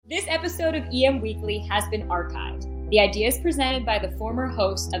This episode of EM Weekly has been archived. The ideas presented by the former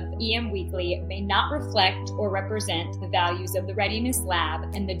host of EM Weekly may not reflect or represent the values of the Readiness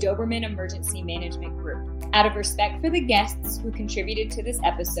Lab and the Doberman Emergency Management Group. Out of respect for the guests who contributed to this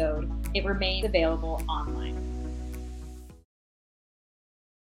episode, it remains available online.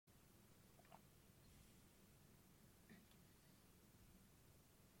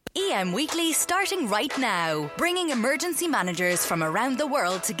 EM Weekly starting right now, bringing emergency managers from around the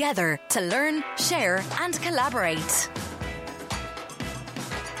world together to learn, share and collaborate.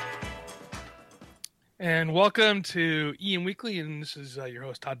 And welcome to EM Weekly, and this is your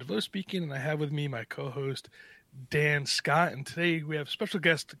host Todd DeVoe speaking, and I have with me my co-host Dan Scott, and today we have special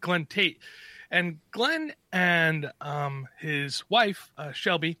guest Glen Tate. And Glen and his wife,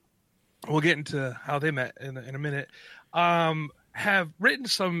 Shelby, we'll get into how they met in a minute, have written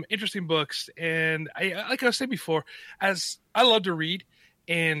some interesting books. And like I was saying before, as I love to read,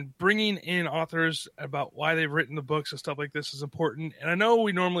 and bringing in authors about why they've written the books and stuff like this is important. And I know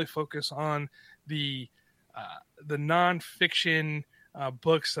we normally focus on the nonfiction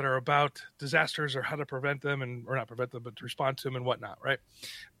books that are about disasters or how to prevent them, or not prevent them, but to respond to them and whatnot, right?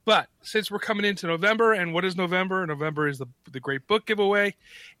 But since we're coming into November, and what is November? November is the great book giveaway,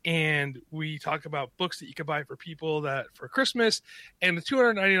 and we talk about books that you can buy for people for Christmas, and the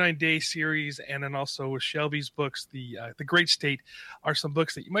 299-day series, and then also with Shelby's books, the Great State, are some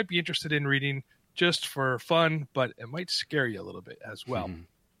books that you might be interested in reading just for fun, but it might scare you a little bit as well. Mm-hmm.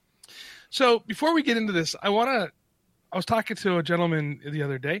 So before we get into this, I was talking to a gentleman the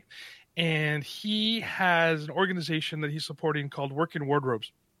other day, and he has an organization that he's supporting called Working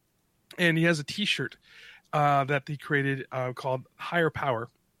Wardrobes. And he has a T-shirt that he created called Higher Power.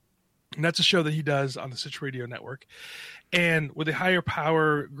 And that's a show that he does on the Stitch Radio Network. And with the Higher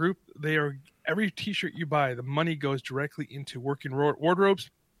Power group, every T-shirt you buy, the money goes directly into Working Wardrobes.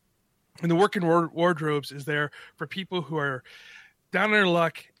 And the Working Wardrobes is there for people who are down in their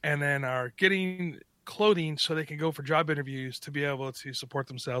luck and then are getting clothing so they can go for job interviews to be able to support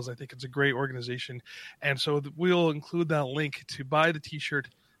themselves. I think it's a great organization. And so we'll include that link to buy the T-shirt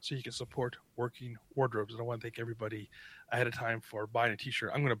so you can support Working Wardrobes. And I want to thank everybody ahead of time for buying a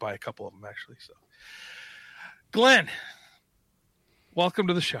T-shirt. I'm going to buy a couple of them, actually. So, Glen, welcome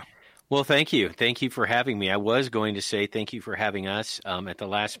to the show. Well, thank you. Thank you for having me. I was going to say thank you for having us. At the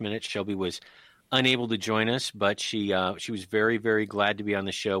last minute, Shelby was unable to join us, but she was very, very glad to be on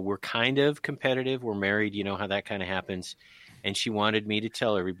the show. We're kind of competitive. We're married. You know how that kind of happens. And she wanted me to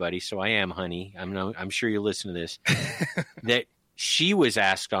tell everybody, so I am, honey. I'm sure you'll listen to this, that she was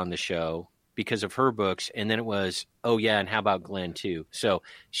asked on the show because of her books, and then it was, oh, yeah, and how about Glen, too? So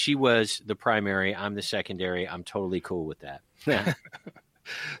she was the primary. I'm the secondary. I'm totally cool with that.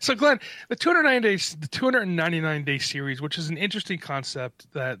 So, Glen, the 299-day series, which is an interesting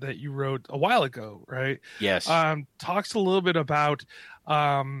concept that you wrote a while ago, right? Yes. Talks a little bit about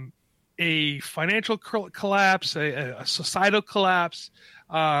a financial collapse, a societal collapse,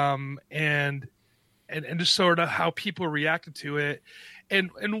 and just sort of how people reacted to it. And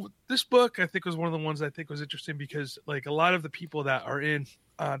this book, I think, was one of the ones I think was interesting because, like, a lot of the people that are in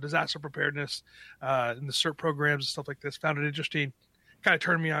disaster preparedness in the CERT programs and stuff like this found it interesting. Kind of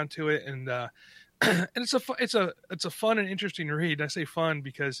turned me on to it, and it's a fun and interesting read. I say fun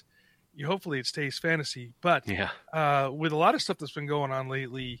because hopefully it stays fantasy, but with a lot of stuff that's been going on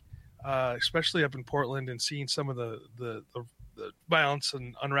lately, especially up in Portland, and seeing some of the violence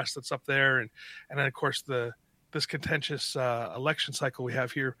and unrest that's up there, and then of course this contentious election cycle we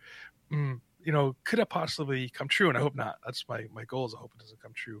have here, could it possibly come true? And I hope not. That's my goal is I hope it doesn't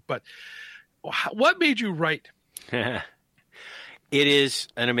come true. But what made you write? It is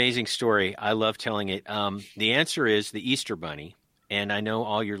an amazing story. I love telling it. The answer is the Easter Bunny. And I know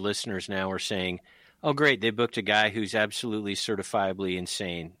all your listeners now are saying, oh, great, they booked a guy who's absolutely certifiably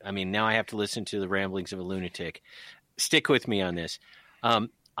insane. I mean, now I have to listen to the ramblings of a lunatic. Stick with me on this.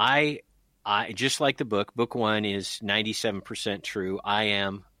 I just like the book one is 97% true. I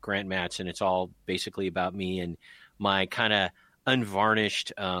am Grant Mattson. It's all basically about me and my kind of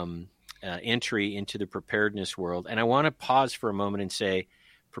unvarnished entry into the preparedness world. And I want to pause for a moment and say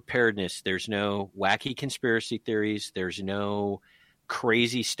preparedness, there's no wacky conspiracy theories. There's no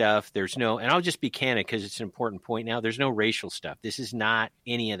crazy stuff. And I'll just be candid because it's an important point now. There's no racial stuff. This is not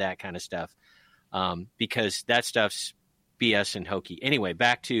any of that kind of stuff because that stuff's BS and hokey. Anyway,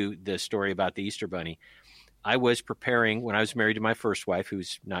 back to the story about the Easter Bunny. I was preparing when I was married to my first wife,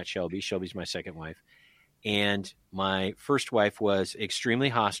 who's not Shelby. Shelby's my second wife. And my first wife was extremely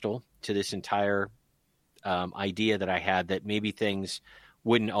hostile to this entire idea that I had that maybe things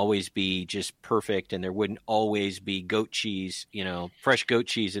wouldn't always be just perfect, and there wouldn't always be goat cheese, fresh goat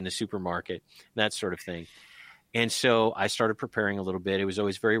cheese in the supermarket, that sort of thing. And so I started preparing a little bit. It was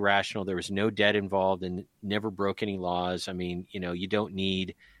always very rational. There was no debt involved and never broke any laws. I mean, you don't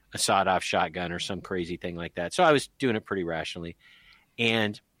need a sawed-off shotgun or some crazy thing like that. So I was doing it pretty rationally.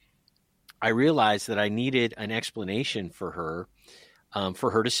 And I realized that I needed an explanation for her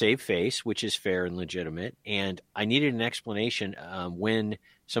to save face, which is fair and legitimate. And I needed an explanation when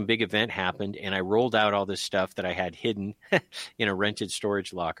some big event happened and I rolled out all this stuff that I had hidden in a rented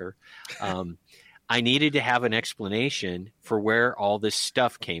storage locker. I needed to have an explanation for where all this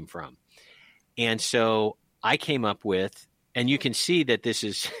stuff came from. And so I came up with, and you can see that this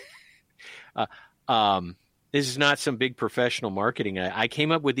is this is not some big professional marketing. I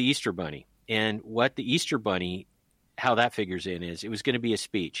came up with the Easter Bunny. And what the Easter Bunny, how that figures in is, it was going to be a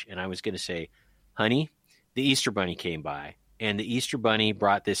speech. And I was going to say, honey, the Easter Bunny came by and the Easter Bunny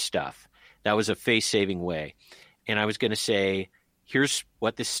brought this stuff. That was a face-saving way. And I was going to say, here's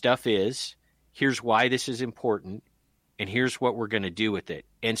what this stuff is. Here's why this is important. And here's what we're going to do with it.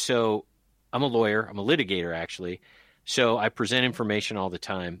 And so I'm a lawyer. I'm a litigator, actually. So I present information all the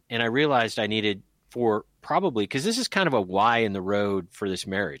time. And I realized I needed because this is kind of a why in the road for this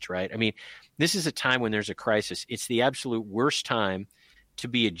marriage, right? I mean, this is a time when there's a crisis. It's the absolute worst time to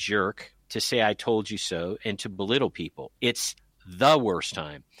be a jerk, to say I told you so, and to belittle people. It's the worst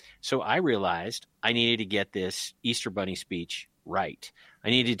time. So I realized I needed to get this Easter Bunny speech right.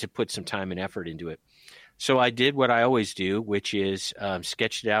 I needed to put some time and effort into it. So I did what I always do, which is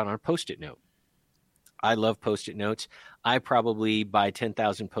sketched it out on a Post-it note. I love Post-it notes. I probably buy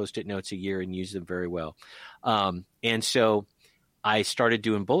 10,000 Post-it notes a year and use them very well. And so I started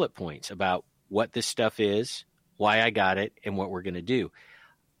doing bullet points about what this stuff is, why I got it, and what we're going to do.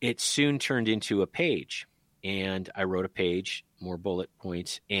 It soon turned into a page, and I wrote a page, more bullet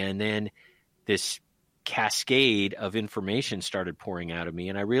points, and then this cascade of information started pouring out of me,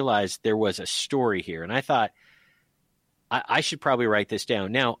 and I realized there was a story here. And I thought, I should probably write this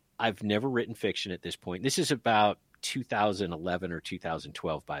down. Now, I've never written fiction at this point. This is about 2011 or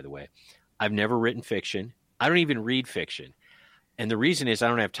 2012, by the way. I've never written fiction. I don't even read fiction. And the reason is I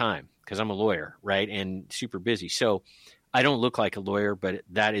don't have time because I'm a lawyer, right? And super busy. So I don't look like a lawyer, but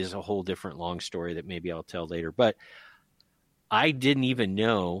that is a whole different long story that maybe I'll tell later. But I didn't even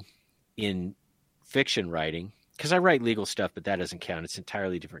know in fiction writing, because I write legal stuff, but that doesn't count. It's an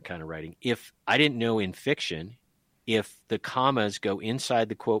entirely different kind of writing. If I didn't know in fiction if the commas go inside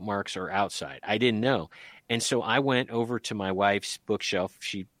the quote marks or outside. I didn't know. And so I went over to my wife's bookshelf.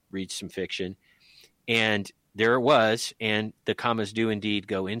 She reads some fiction. And there it was. And the commas do indeed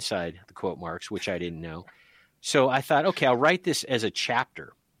go inside the quote marks, which I didn't know. So I thought, okay, I'll write this as a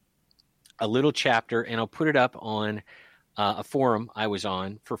chapter, a little chapter, and I'll put it up on a forum I was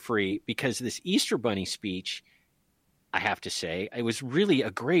on for free, because this Easter Bunny speech, I have to say, it was really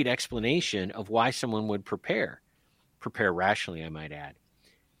a great explanation of why someone would prepare rationally, I might add.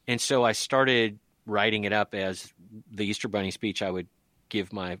 And so I started writing it up as the Easter Bunny speech I would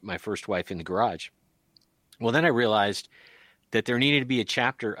give my first wife in the garage. Well, then I realized that there needed to be a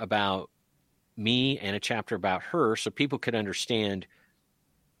chapter about me and a chapter about her so people could understand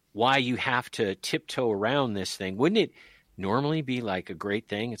why you have to tiptoe around this thing. Wouldn't it normally be like a great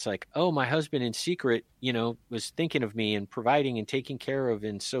thing? It's like, oh, my husband in secret, was thinking of me and providing and taking care of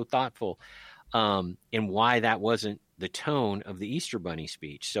and so thoughtful. And why that wasn't the tone of the Easter Bunny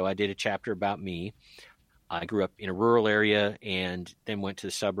speech. So I did a chapter about me. I grew up in a rural area and then went to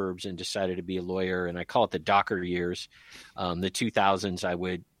the suburbs and decided to be a lawyer. And I call it the Docker years. The 2000s, I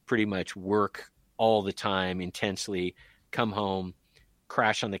would pretty much work all the time intensely, come home,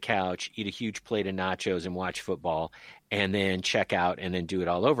 crash on the couch, eat a huge plate of nachos and watch football, and then check out and then do it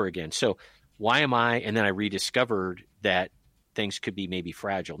all over again. So why am I? And then I rediscovered that things could be maybe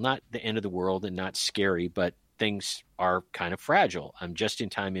fragile, not the end of the world and not scary, but things are kind of fragile. I'm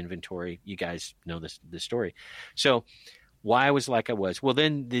just-in-time inventory. You guys know this story. So why I was like I was. Well,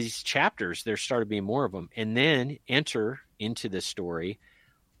 then these chapters, there started being more of them. And then enter into this story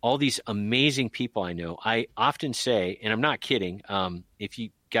all these amazing people I know. I often say, and I'm not kidding, if you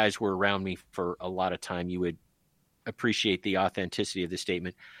guys were around me for a lot of time, you would appreciate the authenticity of this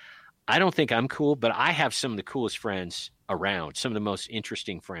statement. I don't think I'm cool, but I have some of the coolest friends around, some of the most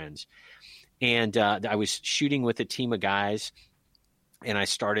interesting friends. And I was shooting with a team of guys, and I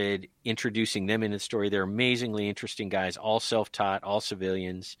started introducing them into the story. They're amazingly interesting guys, all self-taught, all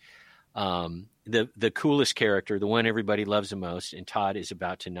civilians. The coolest character, the one everybody loves the most, and Todd is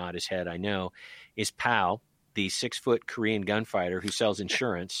about to nod his head, I know, is Pao, the 6-foot Korean gunfighter who sells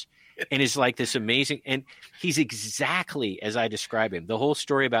insurance. and is like this amazing, and he's exactly as I describe him. The whole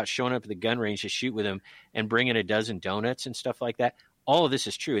story about showing up at the gun range to shoot with him and bringing a dozen donuts and stuff like that. All of this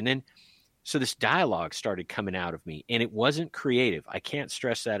is true. And then, so this dialogue started coming out of me, and it wasn't creative. I can't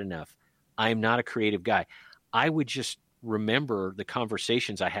stress that enough. I am not a creative guy. I would just remember the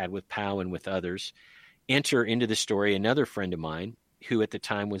conversations I had with Powell and with others. Enter into the story another friend of mine who at the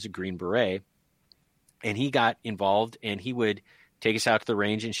time was a Green Beret, and he got involved, and he would take us out to the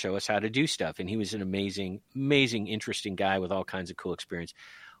range and show us how to do stuff. And he was an amazing, amazing, interesting guy with all kinds of cool experience.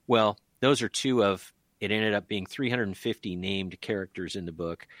 Well, those are two of, it ended up being 350 named characters in the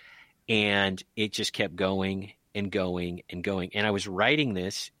book, and it just kept going and going and going. And I was writing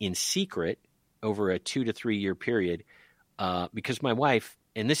this in secret over a 2 to 3 year period because my wife,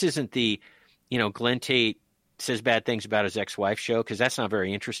 and this isn't the, Glen Tate says bad things about his ex-wife show, because that's not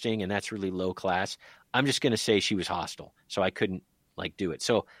very interesting and that's really low class. I'm just going to say she was hostile, so I couldn't do it.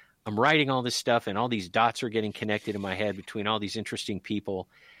 So I'm writing all this stuff, and all these dots are getting connected in my head between all these interesting people.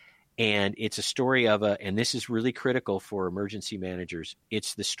 And it's a story of and this is really critical for emergency managers,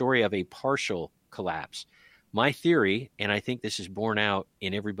 it's the story of a partial collapse. My theory, and I think this is borne out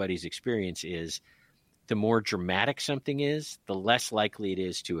in everybody's experience, is the more dramatic something is, the less likely it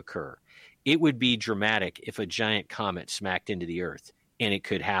is to occur. It would be dramatic if a giant comet smacked into the earth, and it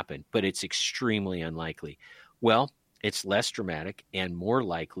could happen, but it's extremely unlikely. Well, it's less dramatic and more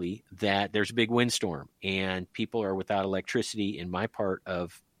likely that there's a big windstorm and people are without electricity. In my part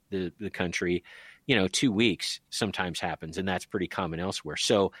of the country, 2 weeks sometimes happens, and that's pretty common elsewhere.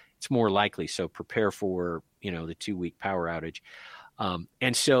 So it's more likely. So prepare for, the 2-week power outage.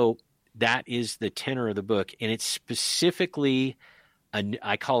 And so that is the tenor of the book. And it's specifically,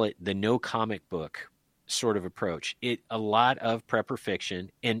 I call it the no comic book sort of approach. A lot of prepper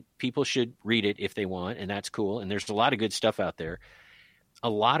fiction, and people should read it if they want, and that's cool. And there's a lot of good stuff out there. A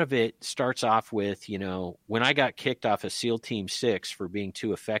lot of it starts off with, when I got kicked off of SEAL Team 6 for being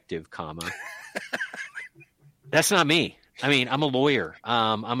too effective, that's not me. I mean, I'm a lawyer.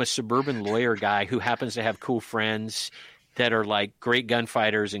 I'm a suburban lawyer guy who happens to have cool friends that are like great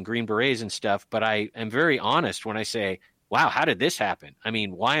gunfighters and Green Berets and stuff. But I am very honest when I say, wow, how did this happen? I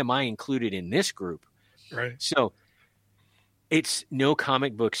mean, why am I included in this group? Right. So it's no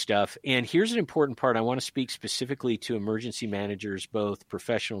comic book stuff. And here's an important part. I want to speak specifically to emergency managers, both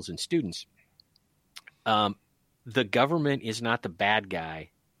professionals and students. The government is not the bad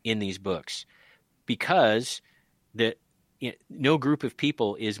guy in these books, because no group of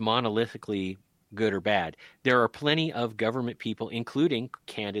people is monolithically good or bad. There are plenty of government people, including,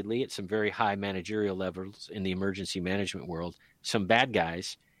 candidly, at some very high managerial levels in the emergency management world, some bad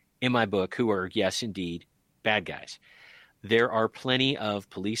guys in my book who are, yes, indeed, bad guys. There are plenty of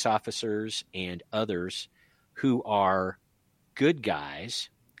police officers and others who are good guys.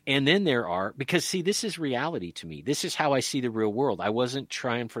 And then there are, because see, this is reality to me. This is how I see the real world. I wasn't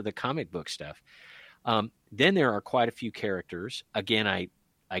trying for the comic book stuff. Then there are quite a few characters. Again, I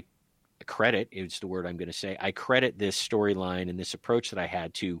credit, it's the word I'm going to say, I credit this storyline and this approach that I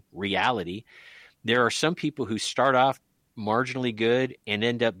had to reality. There are some people who start off marginally good and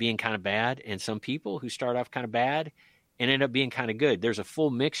end up being kind of bad, and some people who start off kind of bad and end up being kind of good. There's a full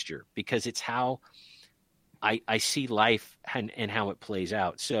mixture, because it's how I see life and how it plays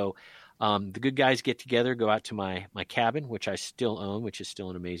out. So the good guys get together, go out to my cabin, which I still own, which is still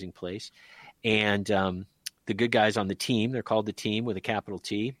an amazing place. And the good guys on the team, they're called the team with a capital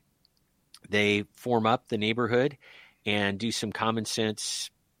T, they form up the neighborhood and do some common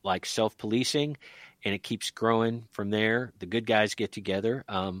sense, like self-policing, and it keeps growing from there. The good guys get together.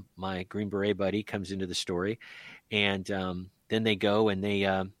 My Green Beret buddy comes into the story, and then they go and they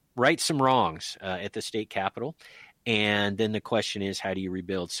right some wrongs at the state capitol. And then the question is, how do you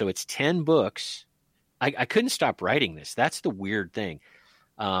rebuild? So it's 10 books. I couldn't stop writing this. That's the weird thing.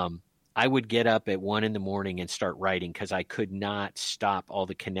 I would get up at 1 a.m. and start writing, because I could not stop all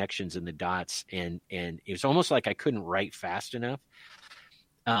the connections and the dots. And it was almost like I couldn't write fast enough.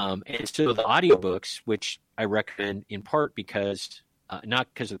 And so the audiobooks, which I recommend in part because, not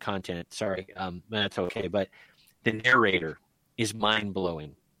because of the content, sorry, that's okay, but the narrator is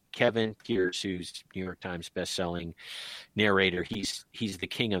mind-blowing. Kevin Pierce, who's New York Times bestselling narrator, he's the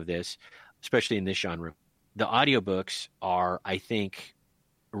king of this, especially in this genre. The audiobooks are, I think,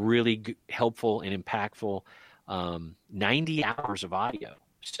 really helpful and impactful. 90 hours of audio.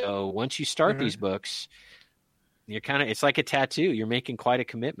 So once you start these books, you're it's like a tattoo. You're making quite a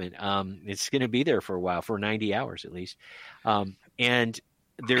commitment. It's going to be there for a while, for 90 hours at least. And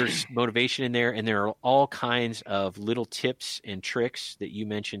there's motivation in there, and there are all kinds of little tips and tricks that you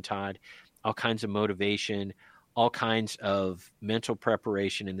mentioned, Todd, all kinds of motivation, all kinds of mental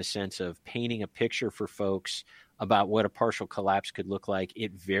preparation in the sense of painting a picture for folks about what a partial collapse could look like.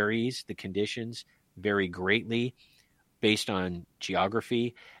 It varies. The conditions vary greatly based on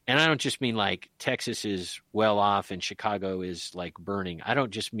geography. And I don't just mean like Texas is well off and Chicago is like burning. I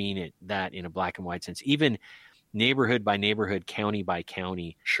don't just mean that in a black and white sense. Even neighborhood by neighborhood, county by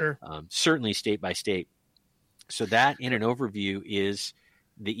county, sure, certainly state by state. So that, in an overview, is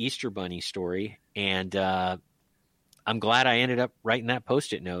the Easter Bunny story. And I'm glad I ended up writing that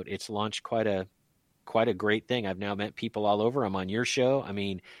Post-it note. It's launched quite a great thing. I've now met people all over. I'm on your show. I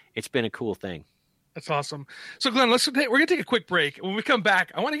mean, it's been a cool thing. That's awesome. So, Glenn, we're going to take a quick break. When we come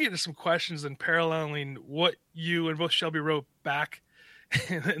back, I want to get into some questions and paralleling what you and both Shelby wrote back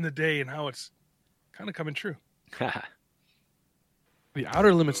in the day and how it's kind of coming true. The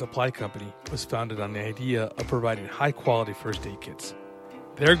Outer Limits Supply Company was founded on the idea of providing high-quality first aid kits.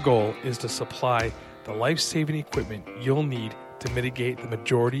 Their goal is to supply the life-saving equipment you'll need to mitigate the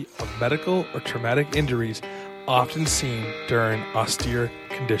majority of medical or traumatic injuries often seen during austere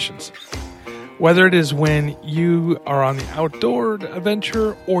conditions. Whether it is when you are on the outdoor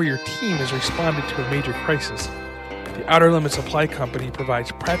adventure or your team is responding to a major crisis, the Outer Limits Supply Company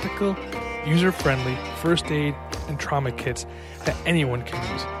provides practical, user-friendly first aid and trauma kits that anyone can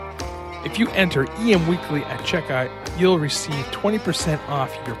use. If you enter EM Weekly at checkout, you'll receive 20%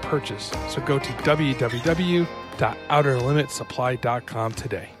 off your purchase. So go to www.outerlimitsupply.com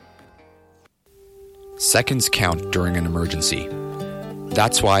today. Seconds count during an emergency.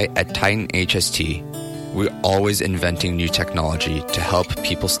 That's why at Titan HST, we're always inventing new technology to help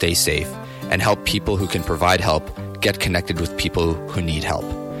people stay safe and help people who can provide help get connected with people who need help.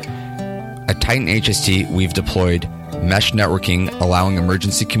 At Titan HST, we've deployed mesh networking, allowing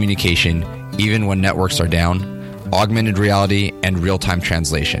emergency communication even when networks are down, augmented reality, and real-time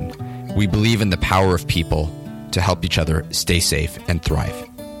translation. We believe in the power of people to help each other stay safe and thrive.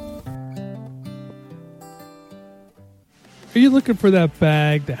 Are you looking for that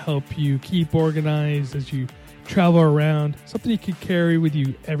bag to help you keep organized as you travel around? Something you can carry with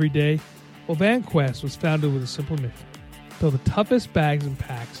you every day? Well, VanQuest was founded with a simple mission: build the toughest bags and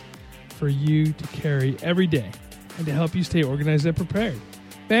packs for you to carry every day and to help you stay organized and prepared.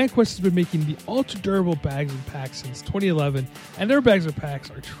 VanQuest has been making the ultra-durable bags and packs since 2011, and their bags and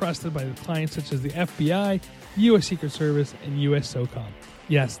packs are trusted by the clients such as the FBI, the U.S. Secret Service, and U.S. SOCOM.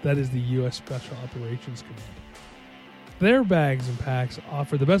 Yes, that is the U.S. Special Operations Command. Their bags and packs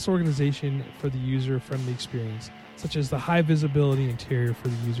offer the best organization for the user-friendly experience, such as the high-visibility interior for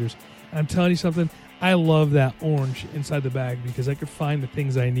the users. And I'm telling you something, I love that orange inside the bag because I could find the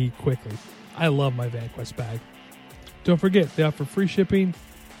things I need quickly. I love my VanQuest bag. Don't forget, they offer free shipping,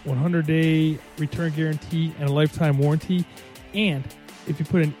 100-day return guarantee, and a lifetime warranty. And if you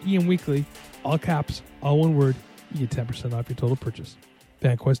put in EM Weekly, all caps, all one word, you get 10% off your total purchase.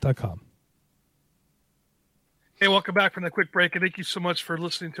 VanQuest.com. Hey, welcome back from the quick break, and thank you so much for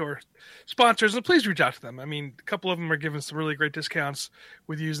listening to our sponsors. And please reach out to them. I mean, a couple of them are giving some really great discounts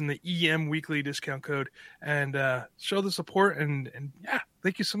with using the EM Weekly discount code, and show the support. And yeah,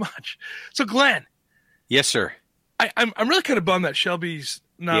 thank you so much. So, Glenn. Yes, sir. I'm really kind of bummed that Shelby's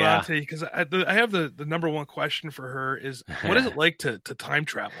not on today, because I have the number one question for her is, what is it like to time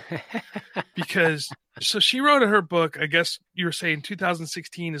travel? Because so she wrote in her book, I guess you were saying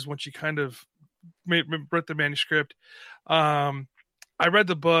 2016 is when she kind of wrote the manuscript. I read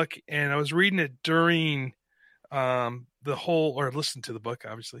the book and I was reading it during the whole, or listened to the book,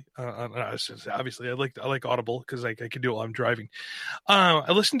 obviously. Obviously, I like Audible because I can do it while I'm driving.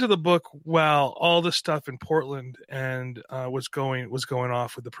 I listened to the book while all the stuff in Portland and was going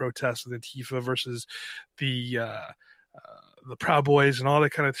off with the protests with Antifa versus the Proud Boys and all that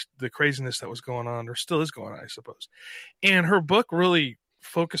kind of the craziness that was going on, or still is going on, I suppose. And her book really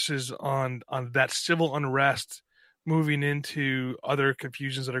focuses on that civil unrest moving into other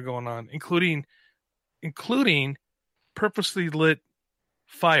confusions that are going on, including purposely lit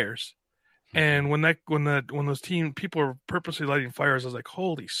fires. And when those people are purposely lighting fires, I was like,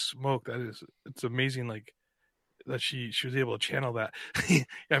 holy smoke, it's amazing. Like that she was able to channel that.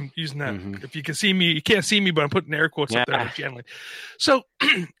 I'm using that. Mm-hmm. If you can see me, you can't see me, but I'm putting air quotes up there, like channeling. So,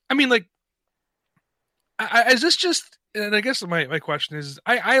 I mean, like, is this just, and I guess my question is,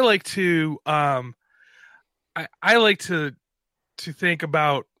 I like to think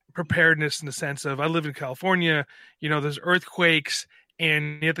about preparedness in the sense of, I live in California, there's earthquakes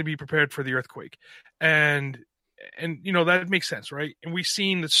and you have to be prepared for the earthquake. And that makes sense, right? And we've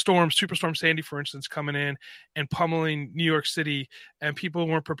seen the Superstorm Sandy, for instance, coming in and pummeling New York City, and people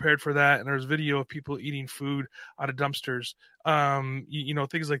weren't prepared for that. And there's video of people eating food out of dumpsters,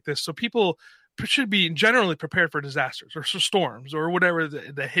 things like this. So people should be generally prepared for disasters or storms or whatever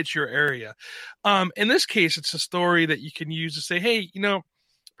that hits your area. In this case, it's a story that you can use to say, hey,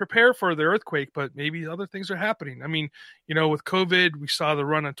 prepare for the earthquake, but maybe other things are happening. I mean, with COVID, we saw the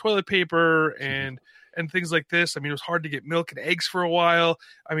run on toilet paper and things like this. I mean, it was hard to get milk and eggs for a while.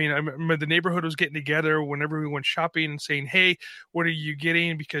 I mean, I remember the neighborhood was getting together whenever we went shopping and saying, hey, what are you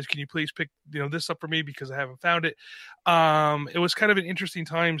getting? Because can you please pick, this up for me because I haven't found it. It was kind of an interesting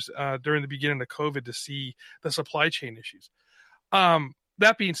times during the beginning of COVID to see the supply chain issues.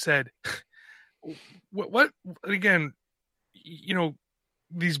 That being said, what again,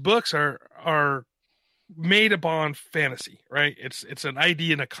 these books are made upon fantasy, right? It's an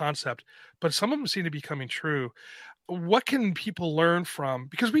idea and a concept, but some of them seem to be coming true. What can people learn from?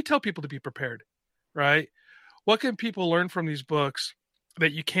 Because we tell people to be prepared, right? What can people learn from these books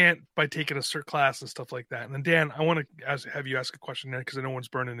that you can't by taking a cert class and stuff like that? And then Dan, I want to have you ask a question there because I know one's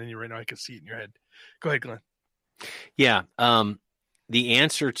burning in you right now. I can see it in your head. Go ahead, Glenn. Yeah. The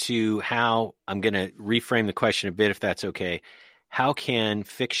answer to how I'm going to reframe the question a bit, if that's okay. How can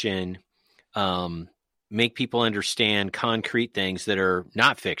fiction make people understand concrete things that are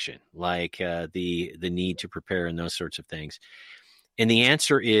not fiction, like the need to prepare and those sorts of things? And the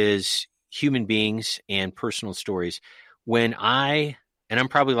answer is human beings and personal stories. And I'm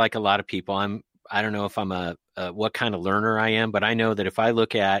probably like a lot of people, I don't know if I'm what kind of learner I am, but I know that if I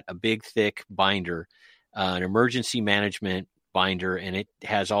look at a big, thick binder, an emergency management binder, and it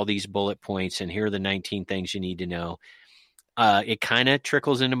has all these bullet points, and here are the 19 things you need to know, it kind of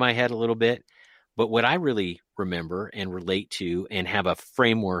trickles into my head a little bit. But what I really remember and relate to and have a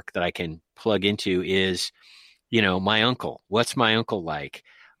framework that I can plug into is, my uncle. What's my uncle like?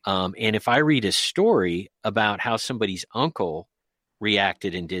 And if I read a story about how somebody's uncle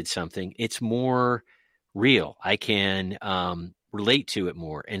reacted and did something, it's more real. I can relate to it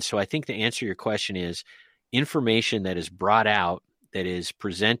more. And so I think the answer to your question is information that is brought out, that is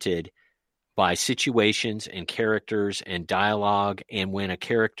presented by situations and characters and dialogue. And when a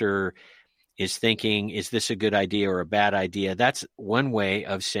character is thinking, is this a good idea or a bad idea? That's one way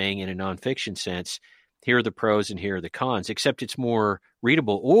of saying, in a nonfiction sense, here are the pros and here are the cons, except it's more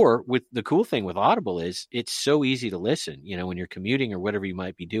readable. Or with the cool thing with Audible is it's so easy to listen, when you're commuting or whatever you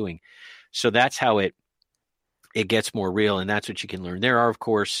might be doing. So that's how it gets more real. And that's what you can learn. There are, of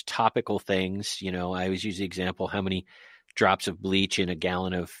course, topical things. I always use the example, how many drops of bleach in a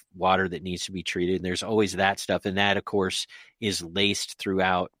gallon of water that needs to be treated. And there's always that stuff. And that, of course, is laced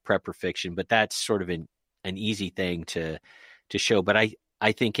throughout prepper fiction, but that's sort of an easy thing to show. But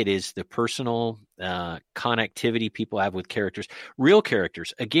I think it is the personal connectivity people have with characters, real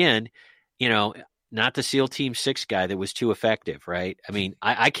characters. Again, not the SEAL Team 6 guy that was too effective, right? I mean,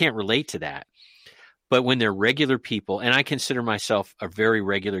 I can't relate to that. But when they're regular people, and I consider myself a very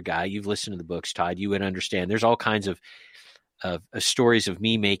regular guy, you've listened to the books, Todd, you would understand. There's all kinds of stories of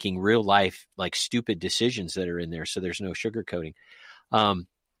me making real life, like stupid decisions that are in there. So there's no sugarcoating.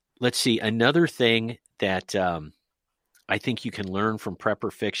 Let's see. Another thing that I think you can learn from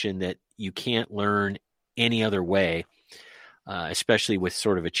prepper fiction that you can't learn any other way, especially with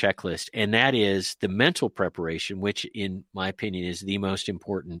sort of a checklist, and that is the mental preparation, which in my opinion is the most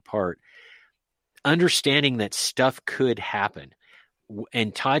important part. Understanding that stuff could happen.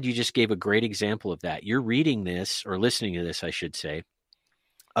 And Todd, you just gave a great example of that. You're reading this, or listening to this, I should say,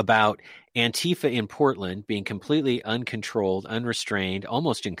 about Antifa in Portland being completely uncontrolled, unrestrained,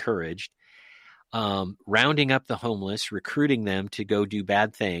 almost encouraged, rounding up the homeless, recruiting them to go do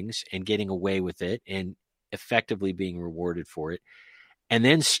bad things and getting away with it and effectively being rewarded for it. And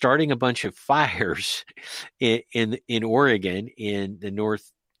then starting a bunch of fires in Oregon, in the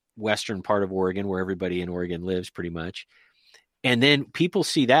northwestern part of Oregon, where everybody in Oregon lives pretty much. And then people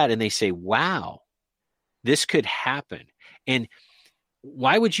see that and they say, wow, this could happen. And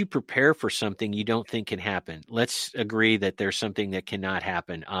why would you prepare for something you don't think can happen? Let's agree that there's something that cannot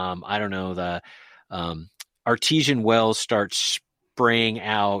happen. I don't know, the artesian wells start spraying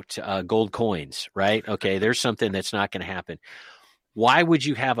out gold coins, right? Okay, there's something that's not going to happen. Why would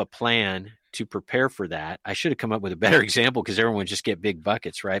you have a plan to prepare for that? I should have come up with a better example because everyone would just get big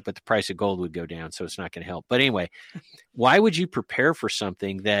buckets, right? But the price of gold would go down, so it's not going to help. But anyway, why would you prepare for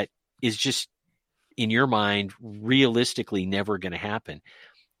something that is just, in your mind, realistically never going to happen?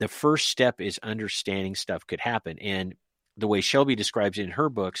 The first step is understanding stuff could happen. And the way Shelby describes it in her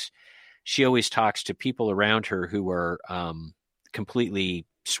books, she always talks to people around her who are completely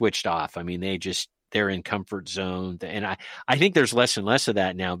switched off. I mean, they're in comfort zone. And I think there's less and less of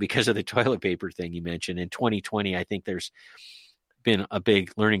that now because of the toilet paper thing you mentioned. In 2020, I think there's been a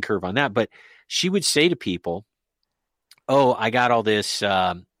big learning curve on that. But she would say to people, oh, I got all this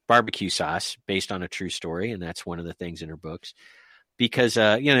barbecue sauce based on a true story, and that's one of the things in her books. Because,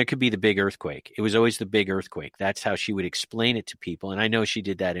 it could be the big earthquake. It was always the big earthquake. That's how she would explain it to people. And I know she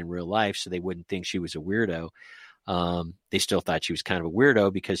did that in real life, so they wouldn't think she was a weirdo. They still thought she was kind of a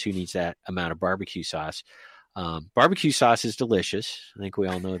weirdo because who needs that amount of barbecue sauce? Barbecue sauce is delicious. I think we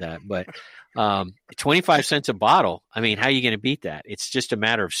all know that. But 25 cents a bottle, I mean, how are you going to beat that? It's just a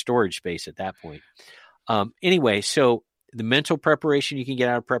matter of storage space at that point. Anyway, so the mental preparation you can get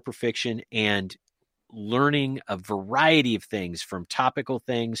out of Prepper Fiction and learning a variety of things, from topical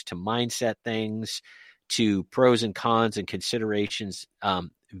things to mindset things to pros and cons and considerations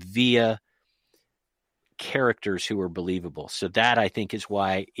via characters who are believable. So that, I think, is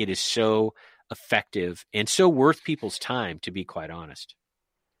why it is so effective and so worth people's time, to be quite honest.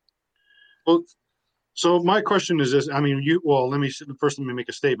 Well, so my question is this. I mean, let me make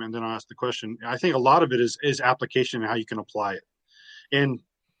a statement, then I'll ask the question. I think a lot of it is application and how you can apply it. And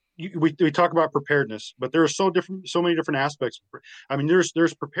we talk about preparedness, but there are so many different aspects. I mean,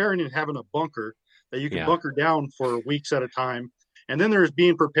 there's preparing and having a bunker that you can bunker down for weeks at a time. And then there's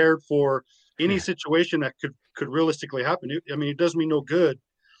being prepared for any situation that could realistically happen. I mean, it does me no good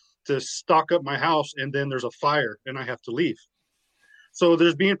to stock up my house and then there's a fire and I have to leave. So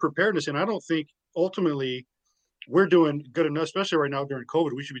there's being preparedness. And I don't think ultimately we're doing good enough, especially right now during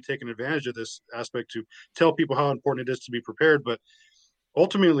COVID. We should be taking advantage of this aspect to tell people how important it is to be prepared. But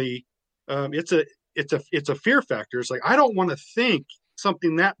ultimately, it's a fear factor. It's like, I don't want to think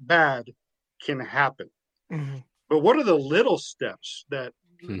something that bad can happen. Mm-hmm. But what are the little steps that,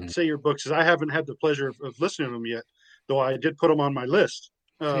 say your books, I haven't had the pleasure of listening to them yet, though I did put them on my list.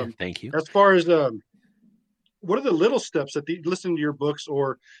 Thank you. As far as what are the little steps that listening to your books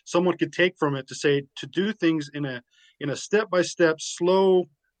or someone could take from it to do things in a step-by-step, slow,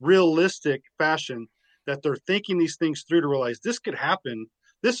 realistic fashion, that they're thinking these things through to realize this could happen.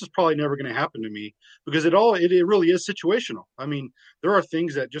 This is probably never going to happen to me, because it really is situational. I mean, there are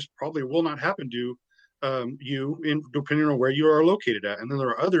things that just probably will not happen to depending on where you are located at. And then there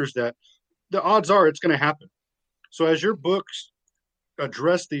are others that the odds are it's going to happen. So as your books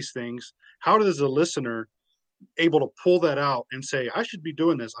address these things, how does a listener able to pull that out and say, I should be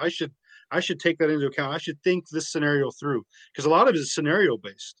doing this. I should take that into account. I should think this scenario through, because a lot of it is scenario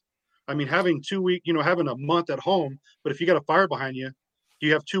based. I mean, having 2 weeks, having a month at home, but if you got a fire behind you, do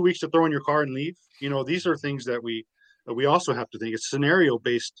you have 2 weeks to throw in your car and leave? These are things that we also have to think. It's scenario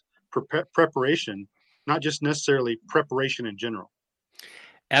based preparation, not just necessarily preparation in general.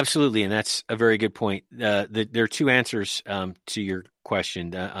 Absolutely. And that's a very good point. There are two answers to your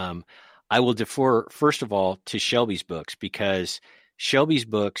question. I will defer, first of all, to Shelby's books, because Shelby's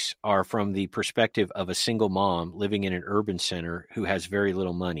books are from the perspective of a single mom living in an urban center who has very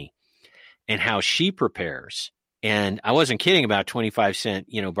little money, and how she prepares. And I wasn't kidding about 25 cent,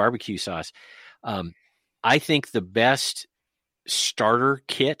 barbecue sauce. I think the best starter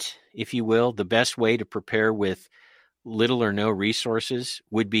kit, if you will, the best way to prepare with little or no resources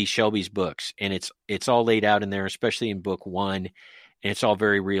would be Shelby's books. And it's all laid out in there, especially in book 1. And it's all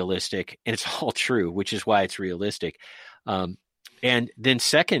very realistic, and it's all true, which is why it's realistic. And then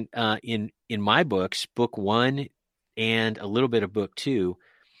second, in my books, book 1 and a little bit of book 2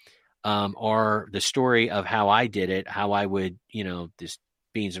 are the story of how I did it, how I would, this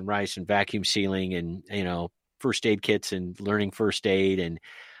beans and rice and vacuum sealing and, first aid kits and learning first aid and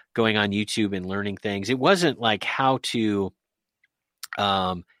going on YouTube and learning things. It wasn't like how to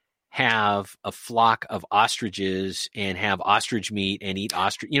have a flock of ostriches and have ostrich meat and eat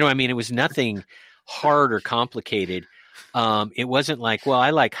ostrich. It was nothing hard or complicated. It wasn't like, well,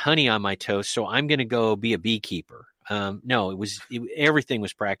 I like honey on my toast, so I'm going to go be a beekeeper. No, everything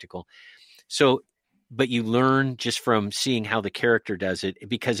was practical. So, but you learn just from seeing how the character does it,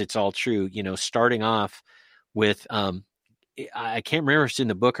 because it's all true, starting off with, I can't remember if it's in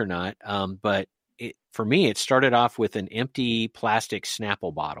the book or not. But for me, it started off with an empty plastic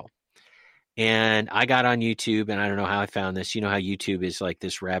Snapple bottle. And I got on YouTube, and I don't know how I found this. You know how YouTube is like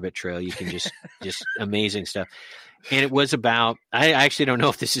this rabbit trail. You can just amazing stuff. And it was about, I actually don't know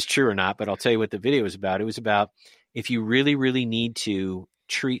if this is true or not, but I'll tell you what the video was about. It was about, if you really, really need to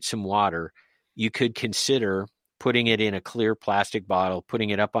treat some water, you could consider putting it in a clear plastic bottle, putting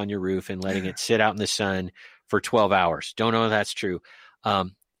it up on your roof and letting it sit out in the sun for 12 hours. Don't know if that's true.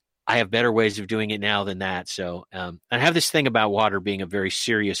 I have better ways of doing it now than that. So I have this thing about water being a very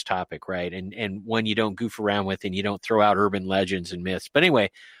serious topic, right? And one you don't goof around with, and you don't throw out urban legends and myths. But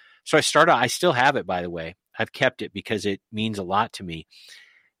anyway, so I still have it, by the way. I've kept it because it means a lot to me.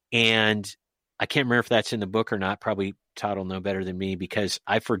 And I can't remember if that's in the book or not. Probably Todd will know better than me, because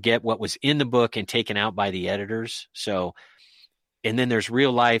I forget what was in the book and taken out by the editors. So and then there's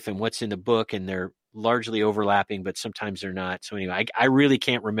real life and what's in the book, and they're largely overlapping, but sometimes they're not. So anyway, I really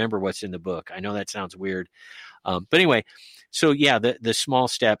can't remember what's in the book. I know that sounds weird. But anyway, so yeah, the small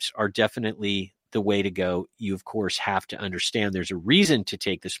steps are definitely the way to go. You, of course, have to understand there's a reason to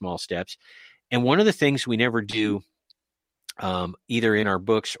take the small steps. And one of the things we never do, either in our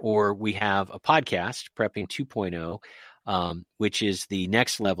books or we have a podcast, Prepping 2.0, which is the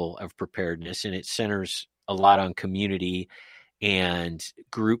next level of preparedness. And it centers a lot on community and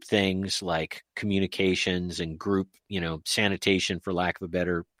group things like communications and group, sanitation, for lack of a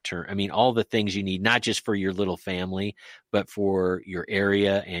better term. I mean, all the things you need, not just for your little family, but for your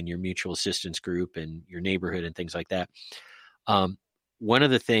area and your mutual assistance group and your neighborhood and things like that. One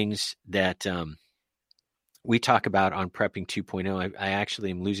of the things that we talk about on Prepping 2.0, I actually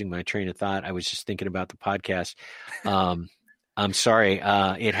am losing my train of thought. I was just thinking about the podcast. I'm sorry.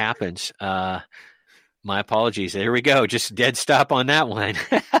 It happens. My apologies. There we go. Just dead stop on that one.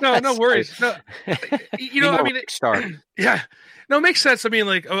 No worries. No, I mean, start. Yeah, no, it makes sense. I mean,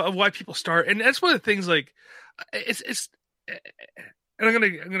 like, of why people start, and that's one of the things. Like, it's, and I'm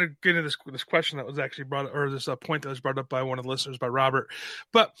gonna get into this question that was actually brought up, or this point that was brought up by one of the listeners, by Robert.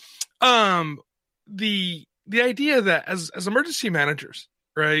 But the idea that as emergency managers,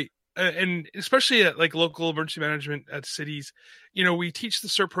 right? And especially at like local emergency management at cities, we teach the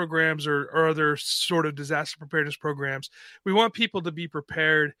CERT programs or other sort of disaster preparedness programs. We want people to be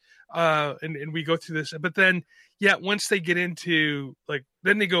prepared, and we go through this. But then, once they get into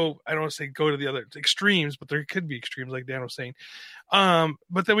then they go. I don't want to say go to the other extremes, but there could be extremes, like Dan was saying.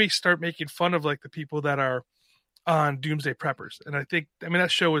 But then we start making fun of like the people that are on doomsday preppers, and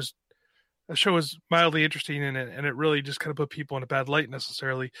that show was mildly interesting, and it really just kind of put people in a bad light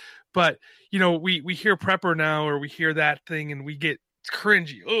necessarily. But, we hear prepper now, or we hear that thing, and we get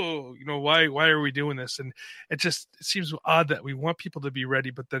cringy. Oh, why are we doing this? And it seems odd that we want people to be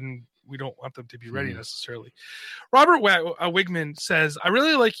ready, but then we don't want them to be ready necessarily. Robert Wigman says, I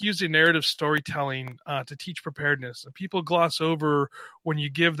really like using narrative storytelling to teach preparedness. And people gloss over when you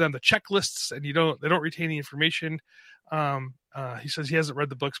give them the checklists and they don't retain the information. He says he hasn't read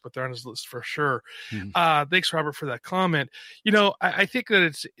the books, but they're on his list for sure. Thanks, Robert, for that comment. I think that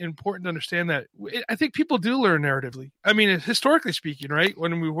it's important to understand that I think people do learn narratively. I mean, historically speaking, right?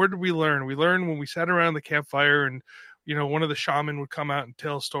 Where did we learn? We learned when we sat around the campfire and, one of the shaman would come out and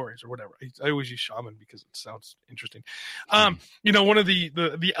tell stories or whatever. I always use shaman because it sounds interesting. One of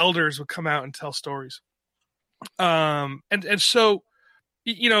the elders would come out and tell stories. And so,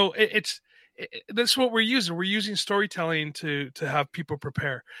 that's what we're using. We're using storytelling to have people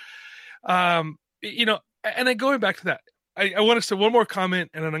prepare. And then going back to that, I want us to one more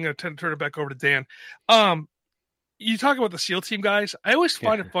comment, and then I'm going to turn it back over to Dan. You talk about the SEAL team guys. I always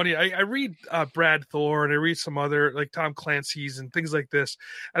find it funny. I read Brad Thor, and I read some other like Tom Clancy's and things like this.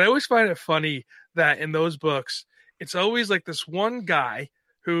 And I always find it funny that in those books, it's always like this one guy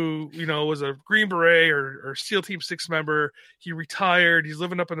who, was a Green Beret or SEAL Team 6 member. He retired. He's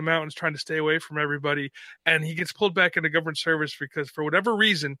living up in the mountains trying to stay away from everybody. And he gets pulled back into government service because for whatever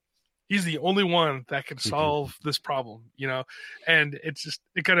reason, he's the only one that can solve this problem, And it's just,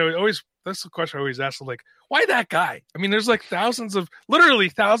 it kind of always, that's the question I always ask, like, why that guy? I mean, there's like literally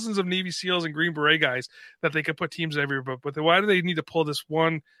thousands of Navy SEALs and Green Beret guys that they could put teams everywhere, but then why do they need to pull this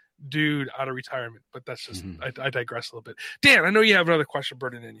one dude out of retirement? But that's just I digress a little bit. Dan, I know you have another question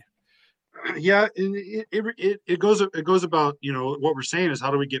burning in you. Yeah, and it goes about what we're saying is,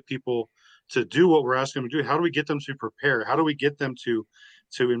 how do we get people to do what we're asking them to do? How do we get them to prepare? How do we get them to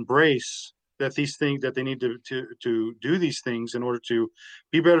embrace that these things, that they need to do these things in order to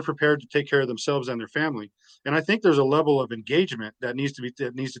be better prepared to take care of themselves and their family? And I think there's a level of engagement that needs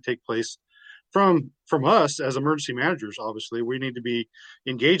to take place from us as emergency managers. Obviously, we need to be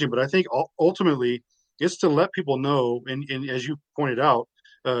engaging, but I think ultimately it's to let people know. And as you pointed out,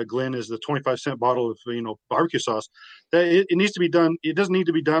 Glenn, is the 25-cent bottle of barbecue sauce, that it needs to be done. It doesn't need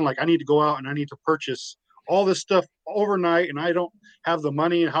to be done like I need to go out and I need to purchase all this stuff overnight and I don't have the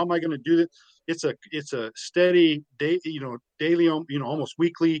money and how am I going to do that? It's a steady day, daily, almost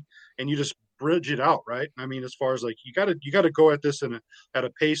weekly, and you just bridge it out, right? I mean, as far as like you got to go at this at a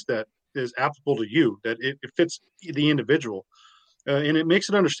pace that is applicable to you, that it fits the individual, and it makes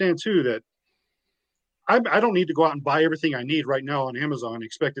it understand too that I don't need to go out and buy everything I need right now on Amazon and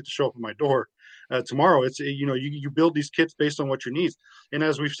expect it to show up at my door tomorrow. It's you build these kits based on what your needs, and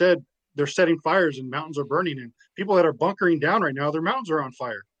as we've said, they're setting fires and mountains are burning, and people that are bunkering down right now, their mountains are on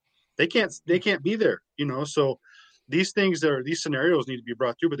fire. They can't be there, so these scenarios need to be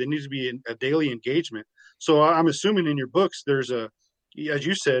brought through, but they need to be a daily engagement. So I'm assuming in your books there's as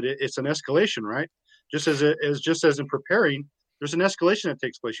you said, it's an escalation, right? Just as in preparing, there's an escalation that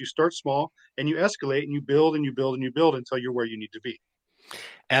takes place. You start small and you escalate and you build and you build and you build until you're where you need to be.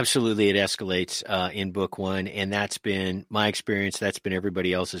 Absolutely, it escalates in book one, and that's been my experience. That's been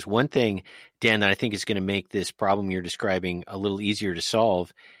everybody else's. One thing, Dan, that I think is going to make this problem you're describing a little easier to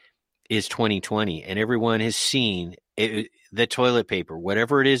solve is 2020, and everyone has seen the toilet paper,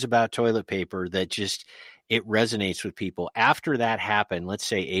 whatever it is about toilet paper that just it resonates with people. After that happened, let's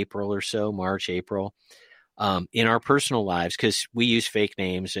say April or so, March, April, in our personal lives, because we use fake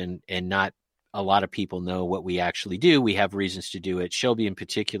names and not a lot of people know what we actually do. We have reasons to do it. Shelby in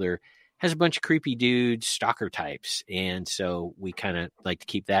particular has a bunch of creepy dudes, stalker types. And so we kind of like to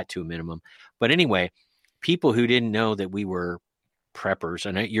keep that to a minimum. But anyway, people who didn't know that we were preppers,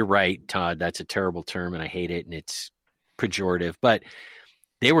 and you're right, Todd, that's a terrible term and I hate it and it's pejorative, but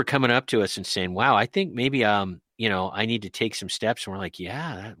they were coming up to us and saying, wow, I think maybe, I need to take some steps. And we're like,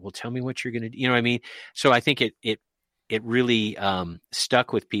 yeah, well, tell me what you're going to do. You know what I mean? So I think it really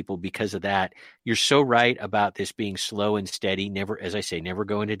stuck with people because of that. You're so right about this being slow and steady. Never, as I say, never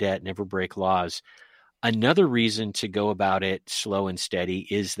go into debt, never break laws. Another reason to go about it slow and steady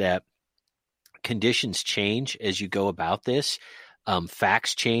is that conditions change as you go about this.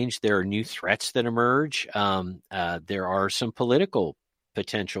 Facts change. There are new threats that emerge. There are some political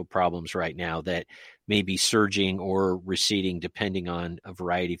potential problems right now that may be surging or receding depending on a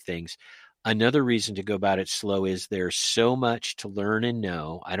variety of things. Another reason to go about it slow is there's so much to learn and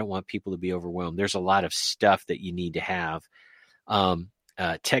know. I don't want people to be overwhelmed. There's a lot of stuff that you need to have.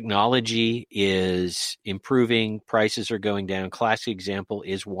 Technology is improving. Prices are going down. Classic example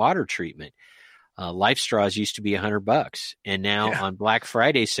is water treatment. Life straws used to be $100, and now on Black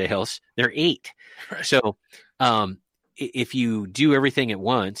Friday sales, they're $8. Right. So if you do everything at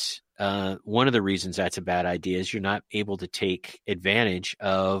once, one of the reasons that's a bad idea is you're not able to take advantage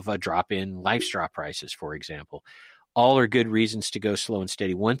of a drop in life straw prices, for example. All are good reasons to go slow and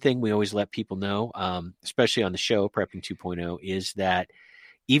steady. One thing we always let people know, especially on the show, Prepping 2.0, is that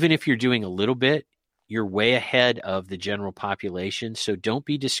even if you're doing a little bit, you're way ahead of the general population. So don't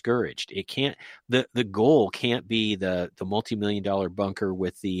be discouraged. It can't, the goal can't be the multi-million-dollar bunker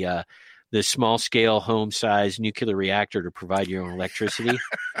with the small scale home size nuclear reactor to provide your own electricity.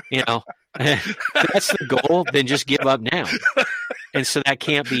 If that's the goal, then just give up now. And so that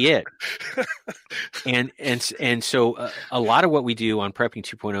can't be it. And so a lot of what we do on Prepping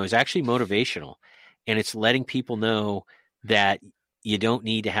 2.0 is actually motivational, and it's letting people know that you don't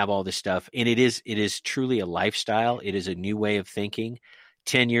need to have all this stuff. And it is truly a lifestyle. It is a new way of thinking.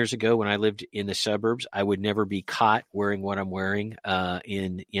 10 years ago, when I lived in the suburbs, I would never be caught wearing what I'm wearing on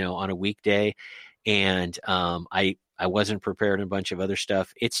a weekday. And I wasn't prepared in a bunch of other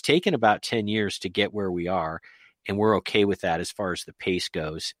stuff. It's taken about 10 years to get where we are, and we're okay with that as far as the pace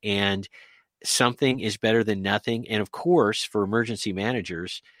goes. And something is better than nothing. And of course, for emergency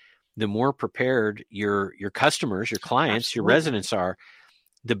managers, the more prepared your customers, your clients, Absolutely. Your residents are,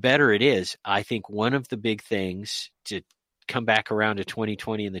 the better it is. I think one of the big things, to come back around to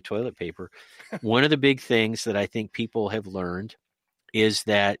 2020 and the toilet paper, one of the big things that I think people have learned is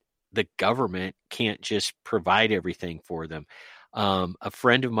that the government can't just provide everything for them. A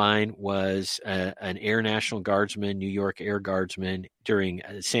friend of mine was an Air National Guardsman, New York Air Guardsman during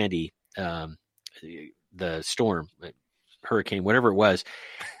Sandy, the storm, hurricane, whatever it was.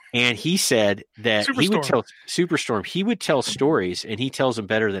 And he said that Superstorm, he would tell stories, and he tells them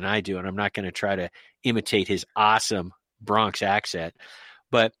better than I do. And I'm not going to try to imitate his awesome Bronx accent,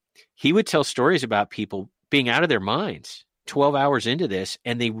 but he would tell stories about people being out of their minds 12 hours into this.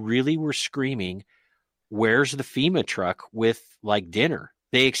 And they really were screaming, where's the FEMA truck with like dinner?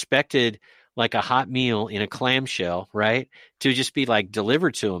 They expected like a hot meal in a clamshell, right? To just be like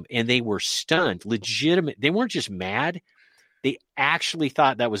delivered to them. And they were stunned, legitimate. They weren't just mad. They actually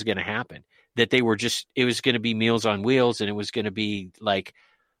thought that was going to happen, that they were just, it was going to be Meals on Wheels, and it was going to be like,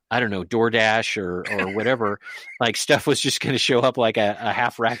 I don't know, DoorDash or whatever, like stuff was just going to show up like a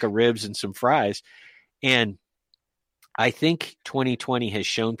half rack of ribs and some fries. And I think 2020 has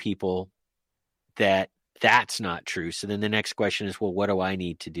shown people that that's not true. So then the next question is, well, what do I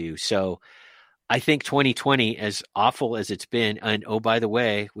need to do? So I think 2020, as awful as it's been, and oh, by the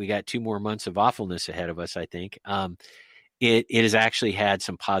way, we got 2 more months of awfulness ahead of us, I think, it has actually had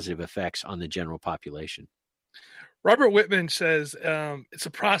some positive effects on the general population. Robert Whitman says it's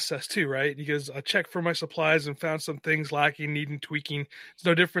a process too, right? He goes, I checked for my supplies and found some things lacking, needing tweaking. It's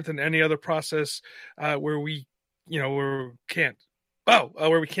no different than any other process where we can't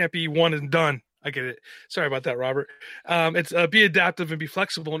be one and done. I get it. Sorry about that, Robert. It's be adaptive and be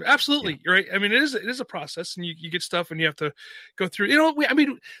flexible. And absolutely, you're right. I mean, it is a process, and you get stuff, and you have to go through.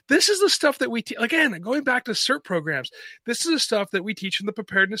 This is the stuff that we again, going back to CERT programs. This is the stuff that we teach in the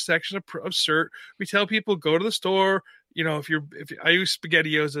preparedness section of CERT. We tell people, go to the store. If I use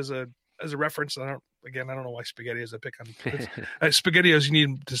SpaghettiOs as a reference. I don't know why SpaghettiOs I pick on. SpaghettiOs, you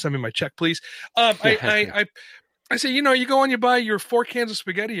need to send me my check, please. I say, you go and you buy your 4 cans of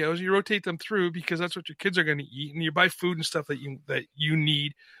SpaghettiOs, you rotate them through because that's what your kids are going to eat, and you buy food and stuff that you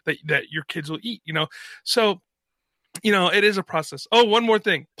need that your kids will eat. So, it is a process. Oh, one more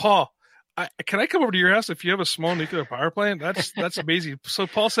thing, Paul. Can I come over to your house if you have a small nuclear power plant? That's amazing. So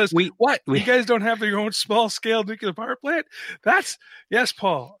Paul says, you guys don't have your own small scale nuclear power plant? Yes,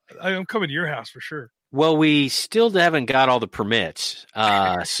 Paul. I'm coming to your house for sure. Well, we still haven't got all the permits,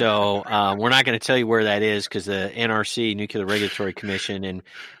 so we're not going to tell you where that is because the NRC, Nuclear Regulatory Commission, and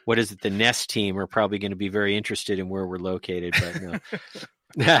the NEST team are probably going to be very interested in where we're located. But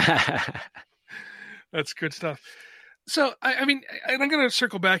no. That's good stuff. So, I'm going to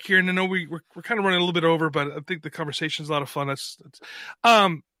circle back here, and I know we're kind of running a little bit over, but I think the conversation is a lot of fun. That's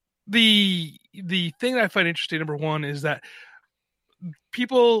the thing that I find interesting. Number one is that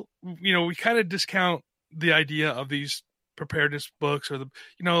people, we kind of discount the idea of these preparedness books, or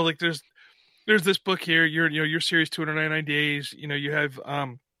there's this book here, your series 299 days. You have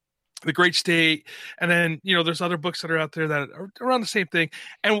The Great State, and then there's other books that are out there that are around the same thing.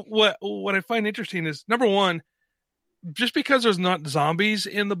 And what I find interesting is, number one, just because there's not zombies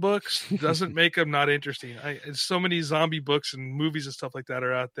in the books doesn't make them not interesting. So many zombie books and movies and stuff like that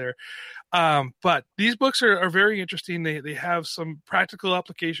are out there. But these books are very interesting. They have some practical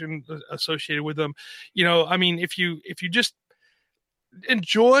application associated with them. If you just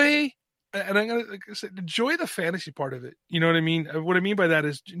enjoy, and I'm going to say, enjoy the fantasy part of it. You know what I mean? What I mean by that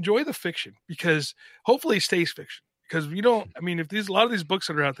is enjoy the fiction, because hopefully it stays fiction. Because if a lot of these books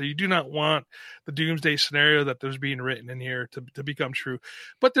that are out there, you do not want the doomsday scenario that there's being written in here to become true.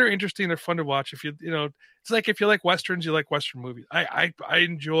 But they're interesting. They're fun to watch. It's like if you like Westerns, you like Western movies. I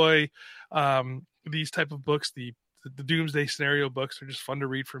enjoy these type of books. The doomsday scenario books are just fun to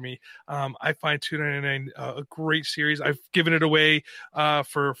read for me. I find 299 a great series. I've given it away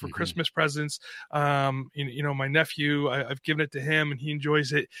for Christmas presents. My nephew, I've given it to him, and he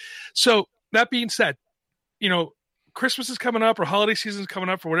enjoys it. So that being said, Christmas is coming up, or holiday season is coming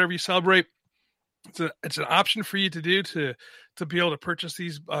up, or whatever you celebrate. It's an option for you to do to be able to purchase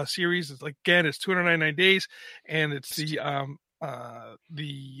these series. It's it's 299 days, and it's the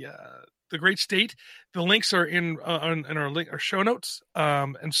Great State. The links are in our show notes,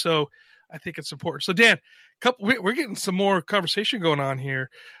 and so I think it's important. So Dan, we're getting some more conversation going on here,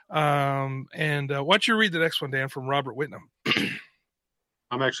 and why don't you read the next one, Dan, from Robert Whitnam?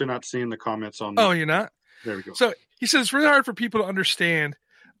 I'm actually not seeing the comments on that. Oh, you're not? There we go. So he says it's really hard for people to understand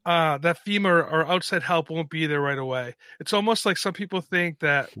that FEMA or outside help won't be there right away. It's almost like some people think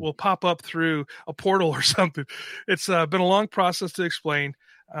that will pop up through a portal or something. It's been a long process to explain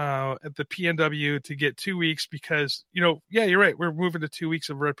at the PNW to get 2 weeks because, you're right. We're moving to 2 weeks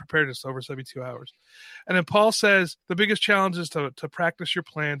of red preparedness over 72 hours. And then Paul says the biggest challenge is to practice your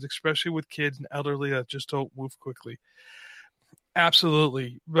plans, especially with kids and elderly that just don't move quickly.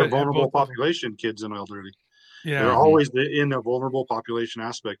 Absolutely. The vulnerable population, kids and elderly. Yeah. They're always in a vulnerable population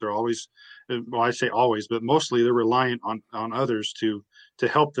aspect. They're always, well, I say always, but mostly they're reliant on others to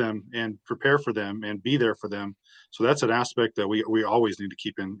help them and prepare for them and be there for them. So that's an aspect that we always need to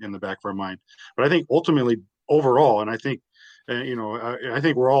keep in the back of our mind. But I think ultimately, overall, and I think, I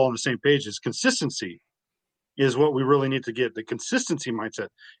think we're all on the same page, is consistency is what we really need to get, the consistency mindset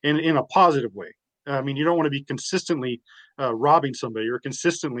in a positive way. You don't want to be consistently robbing somebody or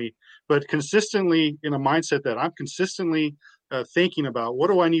consistently in a mindset that I'm consistently thinking about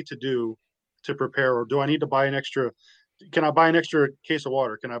what do I need to do to prepare, or do I need to buy can I buy an extra case of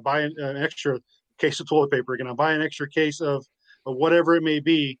water? Can I buy an extra case of toilet paper? Can I buy an extra case of whatever it may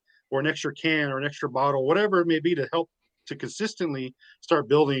be, or an extra can or an extra bottle, whatever it may be, to help to consistently start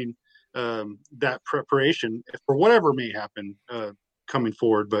building that preparation for whatever may happen coming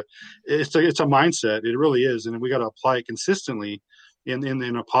forward. But it's a mindset. It really is. And we got to apply it consistently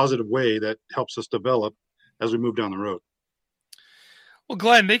in a positive way that helps us develop as we move down the road. Well,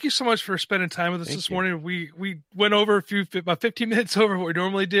 Glenn, thank you so much for spending time with us this morning. We went over about 15 minutes over what we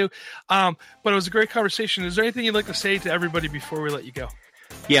normally do. But it was a great conversation. Is there anything you'd like to say to everybody before we let you go?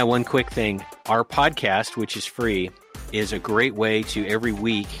 Yeah, one quick thing. Our podcast, which is free, is a great way to every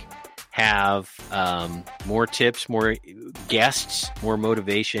week have more tips, more guests, more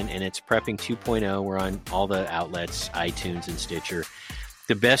motivation, and it's Prepping 2.0. We're on all the outlets, iTunes and Stitcher.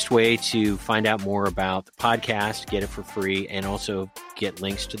 the best way to find out more about the podcast, get it for free, and also get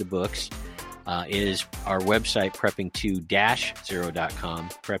links to the books is our website, prepping2-0.com,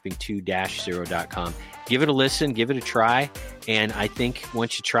 prepping2-0.com. Give it a listen, give it a try, and I think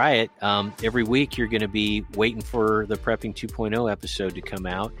once you try it, every week you're going to be waiting for the Prepping 2.0 episode to come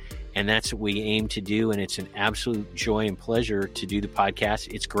out, and that's what we aim to do, and it's an absolute joy and pleasure to do the podcast.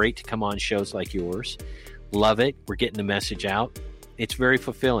 It's great to come on shows like yours. Love it. We're getting the message out. It's very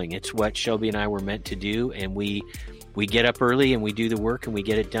fulfilling. It's what Shelby and I were meant to do, and we get up early and we do the work and we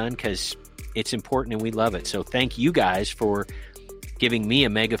get it done because it's important and we love it. So thank you guys for giving me a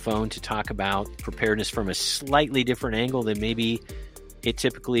megaphone to talk about preparedness from a slightly different angle than maybe it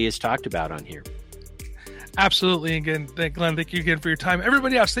typically is talked about on here. Absolutely. Again, Glenn, thank you again for your time.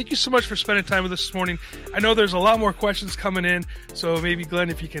 Everybody else, thank you so much for spending time with us this morning. I know there's a lot more questions coming in, so maybe, Glenn,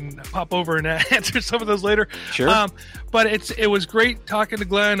 if you can pop over and answer some of those later. Sure. But it was great talking to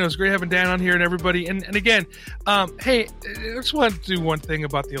Glenn. It was great having Dan on here and everybody. And again, hey, I just want to do one thing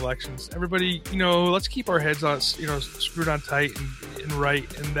about the elections. Everybody, let's keep our heads on, screwed on tight and right,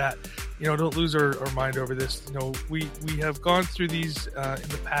 and that, don't lose our mind over this. We have gone through these in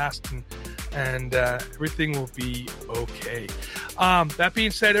the past, and everything will be okay. That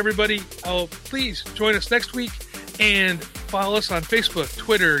being said, everybody, please join us next week and follow us on Facebook,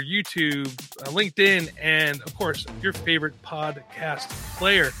 Twitter, YouTube, LinkedIn, and of course, your favorite podcast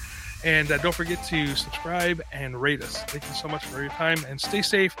player. And don't forget to subscribe and rate us. Thank you so much for your time, and stay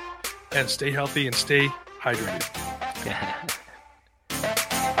safe and stay healthy and stay hydrated.